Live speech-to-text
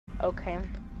Okay.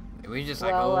 We just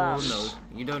like, oh no,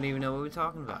 you don't even know what we're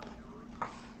talking about.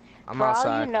 I'm for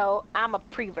outside. all you know, I'm a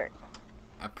prevert.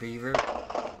 A prevert?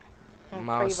 I'm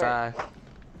outside.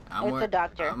 It's a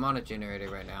doctor. I'm on a generator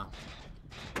right now.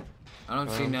 I don't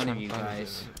see none of you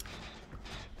guys.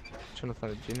 Trying to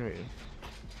find a generator.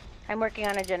 I'm working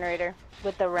on a generator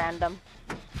with the random.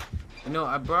 No,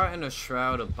 I brought in a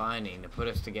shroud of binding to put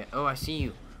us together. Oh, I see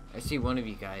you. I see one of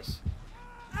you guys.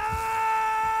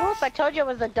 Whoop, I told you it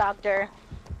was the doctor.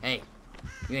 Hey,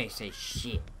 you ain't say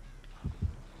shit.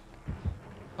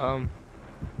 I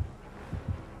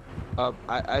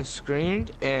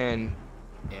screamed and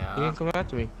yeah, he didn't come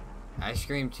after me. I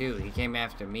screamed too. He came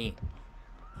after me.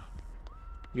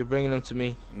 You're bringing them to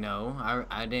me. No,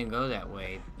 I didn't go that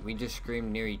way. We just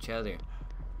screamed near each other.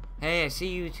 Hey, I see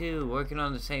you two working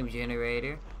on the same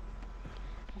generator.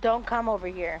 Don't come over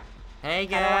here. Hey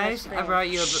guys, I brought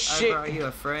you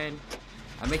a friend.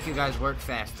 I make you guys work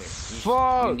faster.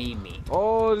 You need me.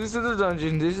 Oh, this is the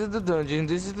dungeon. This is the dungeon.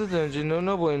 This is the dungeon. No,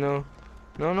 no, boy, no.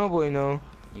 No, no, boy, no.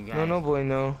 You guys no, no, boy,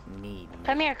 no. Need me.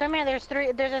 Come here, come here.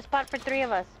 There's a spot for 3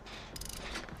 of us.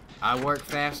 I work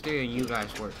faster and you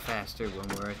guys work faster when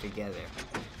we're together.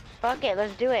 Fuck it,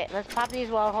 let's do it. Let's pop these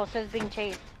while Jose's being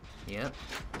chased. Yep.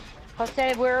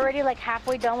 Jose, we're already like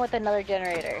halfway done with another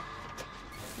generator.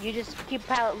 You just keep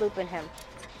pallet looping him.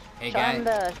 Hey Show guys, him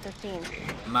the scene.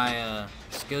 my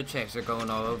skill checks are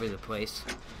going all over the place.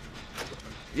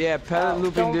 Yeah, pallet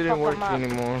looping didn't work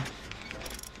anymore.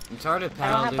 It's hard to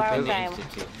pallet loop in the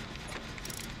Institute.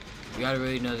 You gotta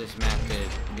really know this map to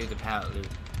do the pallet loop.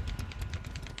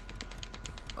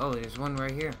 Oh, there's one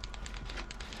right here.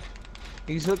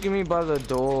 He's hooking me by the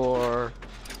door.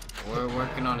 We're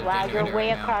working on a wow, generator you're way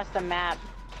right across the map.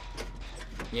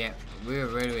 Yeah, we're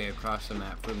really across the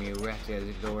map from you. We're at the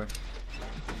other door.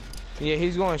 Yeah,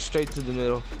 he's going straight to the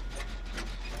middle.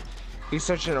 He's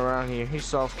searching around here. He's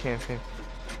soft camping.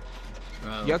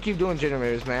 Y'all keep doing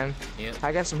generators, man. Yep.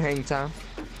 I got some hang time.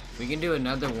 We can do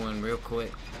another one real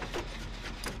quick.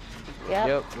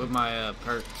 Yep. With my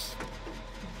perks.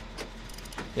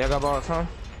 Y'all got borrowed time?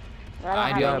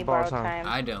 I don't have any borrowed time.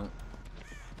 I don't.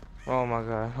 Oh my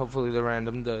god. Hopefully the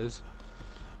random does.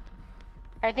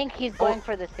 I think he's going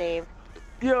for the save.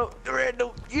 Yo, the random,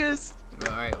 yes.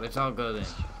 Alright, let's all go then.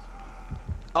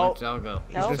 Oh. Let's all go.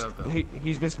 Nope.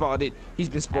 He's been spotted. He's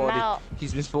been spotted.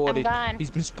 He's been spotted. I'm gone. He's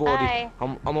been spotted. Bye.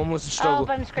 I'm almost in struggle.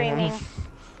 Oh, I'm screaming.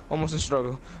 Almost in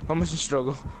struggle. Almost in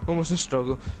struggle. Almost in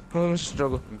struggle. Almost in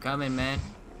struggle. I'm coming, man.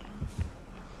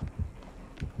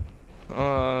 Struggle.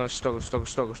 Oh, I'm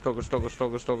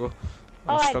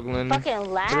struggling. I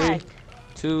fucking lagged.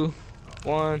 3, 2,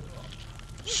 1.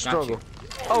 Struggle.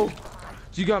 Oh,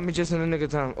 you got me just in the nick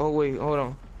of time. Oh wait, hold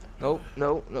on. Nope,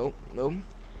 nope, nope, nope.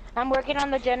 I'm working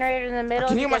on the generator in the middle.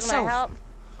 Can you hear myself? Help?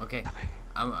 Okay,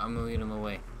 I'm moving him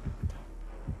away.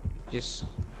 Yes.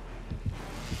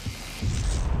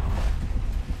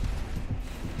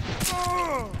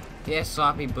 Yeah,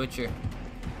 sloppy butcher.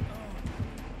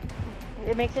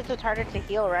 It makes it so it's harder to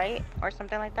heal, right? Or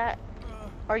something like that.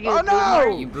 Or you. Oh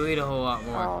no! You bleed a whole lot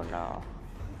more. Oh no.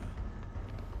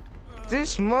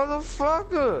 This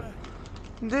motherfucker.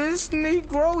 This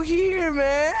Negro here,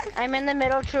 man. I'm in the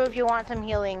middle, True, if you want some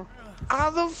healing. How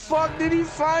the fuck did he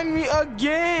find me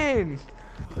again?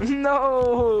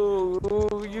 No,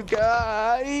 you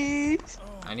guys.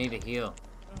 I need to heal.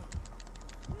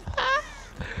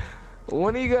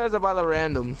 One of you guys about to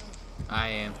random. I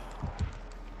am.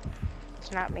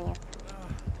 It's not me.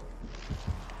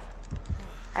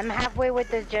 I'm halfway with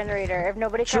this generator. If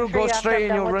nobody comes for you after I'm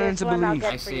done with this one, I'll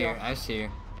get for you. I see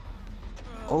her.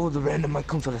 Oh, the random might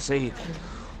come for the save.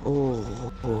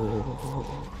 Oh.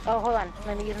 Oh, hold on.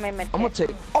 Let me use my med. I'm gonna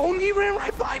take. Oh, he ran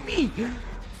right by me.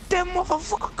 That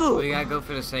motherfucker. We gotta go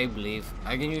for the save, believe.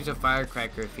 I can use a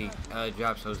firecracker if he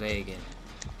drops Jose again.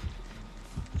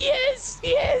 Yes,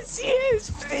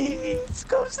 please,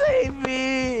 come save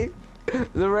me.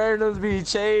 The random's being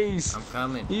chased. I'm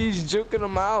coming. He's juking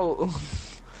them out.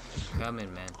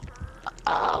 Coming, man.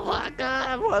 Oh my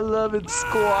god, my loving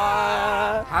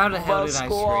squad. How the hell did I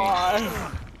scream?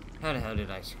 How the hell did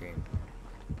I scream?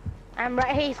 I'm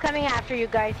right. He's coming after you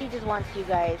guys. He just wants you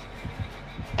guys.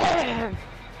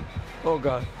 Oh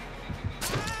god.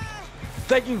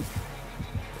 Thank you.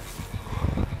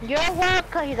 You're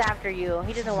welcome. He's after you.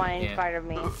 He doesn't want any part of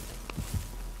me.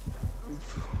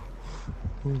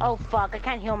 Oh fuck! I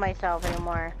can't heal myself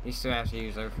anymore. He's still after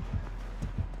you, sir.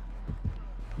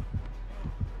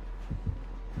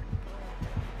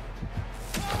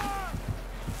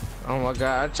 Oh my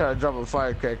god, I tried to drop a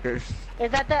firecracker.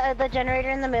 Is that the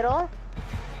generator in the middle?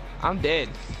 I'm dead.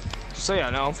 So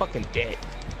y'all know, I'm fucking dead.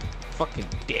 Fucking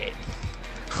dead.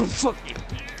 I'm fucking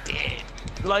dead.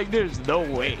 Like, there's no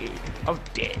way. I'm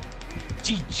dead.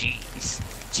 GG's.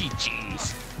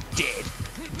 GG's. Dead.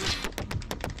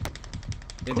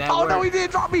 Did that Oh work? no, he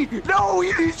didn't drop me! No,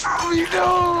 he didn't drop me!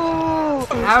 No!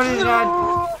 How did no!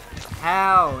 that?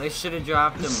 How? It should have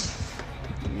dropped him.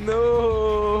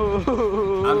 No!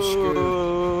 I'm screwed.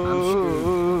 I'm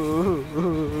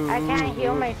screwed. I can't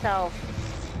heal myself.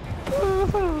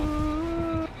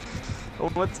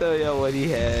 I'm gonna tell y'all what he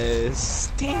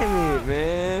has. Damn it,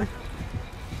 man.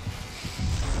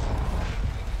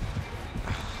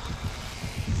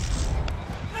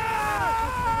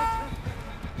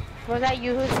 Was that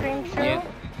you who screamed true? Yep.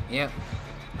 Yep.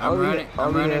 I'm running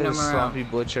him around. Sloppy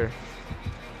butcher.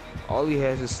 All he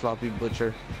has is sloppy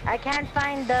butcher. I can't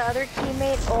find the other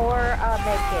teammate or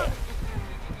medkit.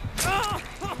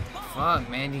 Fuck,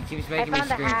 man, he keeps I making me found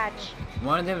the scream. hatch.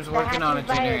 One of them is The working hatch on a is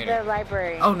by generator. the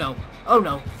library. Oh no! Oh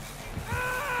no!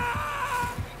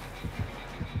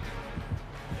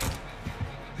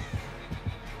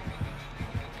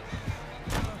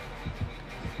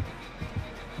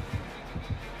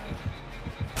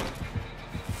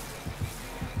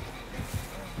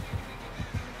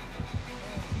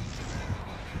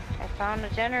 I found a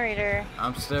generator.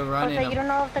 I'm still running Jose, him. you don't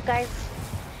know if the guys,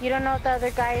 you don't know if the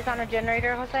other guy is on a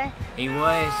generator, Jose? He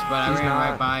was, but I He's ran not.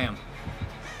 right by him.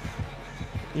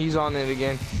 He's on it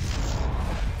again.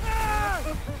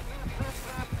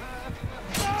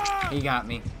 He got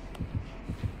me.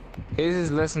 His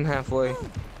is less than halfway.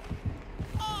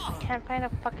 I can't find a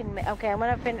fucking. Okay, I'm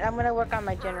gonna work on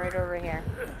my generator over here.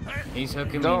 He's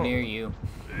hooking Don't. me near you.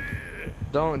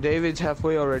 Don't. David's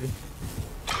halfway already.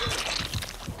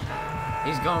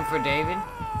 He's going for David.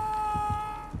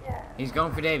 He's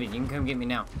going for David. You can come get me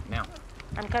now. Now.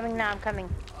 I'm coming now. I'm coming.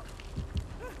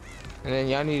 And then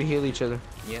y'all need to heal each other.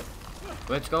 Yep.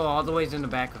 Let's go all the ways in the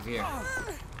back of here.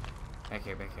 Back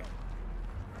here, back here.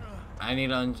 I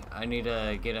need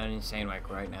to get on insane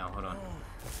right now. Hold on.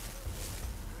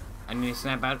 I need to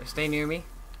snap out. Stay near me.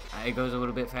 It goes a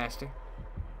little bit faster.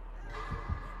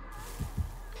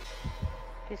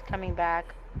 He's coming back.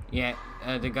 Yeah,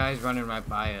 the guy's running right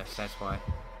by us. That's why.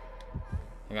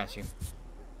 I got you.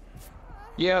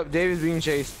 Yep, David's being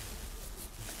chased.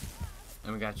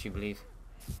 And we got you, believe.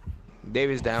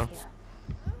 David's down.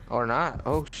 Or not.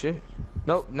 Oh shit.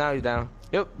 Nope, now he's down.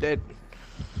 Yep, dead.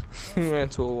 He ran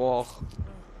to a wall.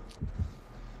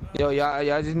 Yo,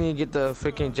 y'all just need to get the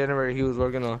freaking generator he was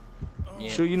working on. Yeah.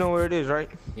 Sure, you know where it is, right?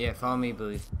 Yeah, follow me,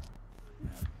 believe.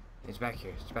 It's back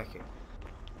here. It's back here.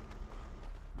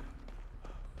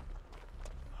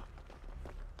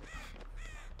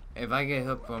 If I get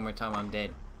hooked one more time, I'm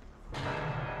dead.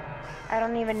 I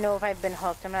don't even know if I've been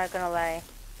hooked. I'm not gonna lie.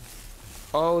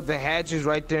 Oh, the hatch is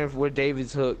right there where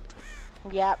David's hooked.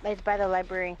 Yep, it's by the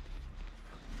library.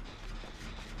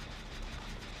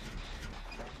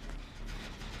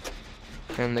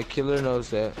 And the killer knows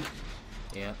that.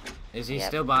 Yep. Is he Yep.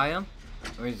 still by him?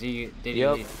 Or is he, did he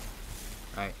Yep. leave?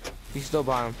 Alright. He's still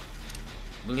by him.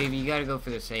 Believe you gotta go for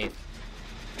the safe.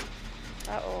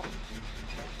 Uh-oh.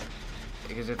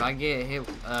 Because if I get hit,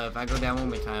 if I go down one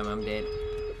more time, I'm dead.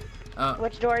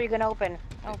 Which door are you gonna open?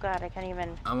 Oh god, I can't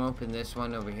even. I'm open this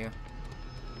one over here.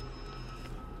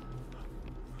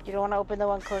 You don't want to open the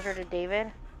one closer to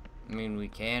David? I mean, we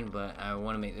can, but I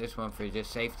want to make this one for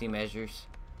just safety measures.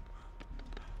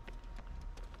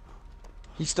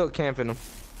 He's still camping him.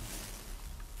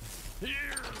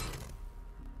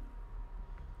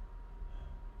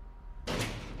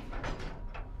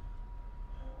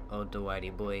 Oh, Dwighty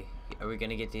boy. Are we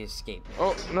gonna get the escape?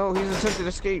 Oh, no, he's attempted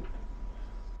escape.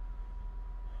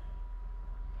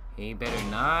 He better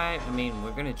not. I mean,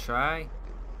 we're gonna try.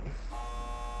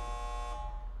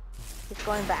 He's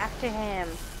going back to him.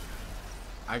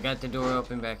 I got the door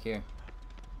open back here.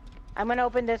 I'm gonna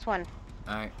open this one.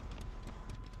 Alright.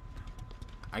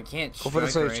 I can't Go for the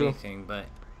strike or safe, too. anything, but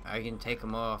I can take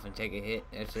them off and take a hit.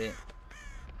 That's it.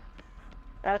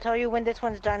 I'll tell you when this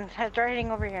one's done. Start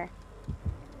hitting over here.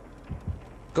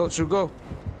 Go, True, go.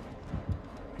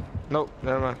 Nope,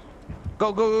 never mind.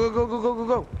 Go, go, go, go, go, go, go,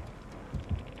 go.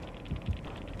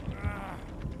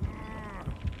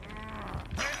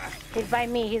 He's by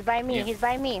me. He's by me. Yeah. He's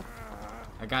by me.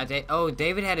 I got that. Oh,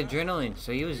 David had adrenaline,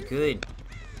 so he was good.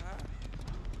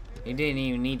 He didn't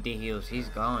even need the heals. He's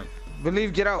gone.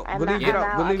 Believe, get out. I'm Believe, not- get I'm out.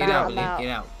 out, Believe, I'm get out, out. I'm Believe,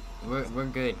 get out. We're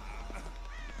good.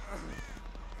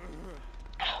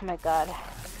 Oh my god.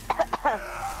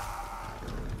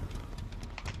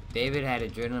 David had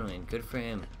adrenaline. Good for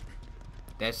him.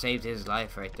 That saved his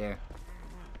life right there.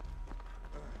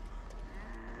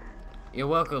 You're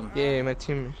welcome. Yeah, my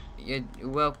team. You're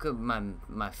welcome,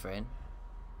 my friend.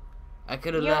 I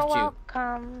could have You're left you.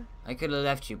 welcome. I could have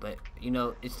left you, but you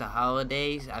know it's the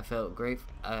holidays. I felt great.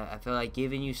 I felt like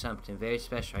giving you something very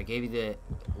special. I gave you the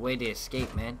way to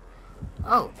escape, man.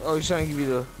 Oh. Oh, he's trying to give you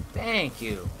the. Thank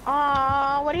you.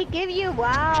 Aw, what did he give you?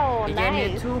 Wow, He gave me a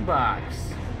nice. toolbox.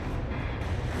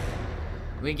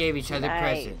 We gave each other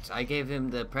Nice. presents. I gave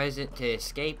him the present to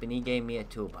escape, and he gave me a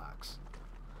toolbox.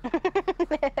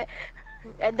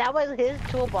 And that was his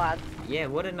toolbox. Yeah,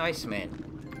 what a nice man.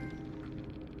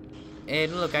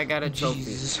 And look, I got a trophy.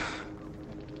 Jesus.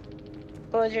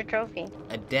 What was your trophy?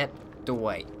 ADEPT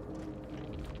DWIGHT.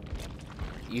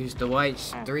 Use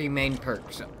Dwight's 3 main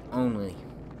perks only.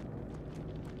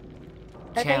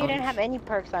 I thought you didn't Challenge. have any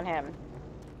perks on him.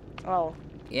 Oh.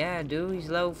 Yeah, I do. He's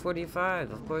level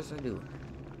 45. Of course I do.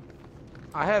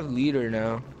 I have leader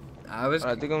now. I was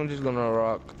think I'm just gonna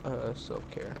rock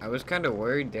self-care. I was kind of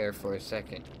worried there for a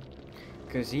second.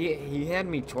 Cause he had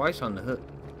me twice on the hook.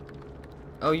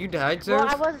 Oh, you died, sir? Well,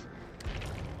 I was.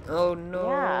 Oh no,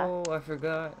 Yeah. I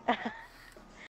forgot.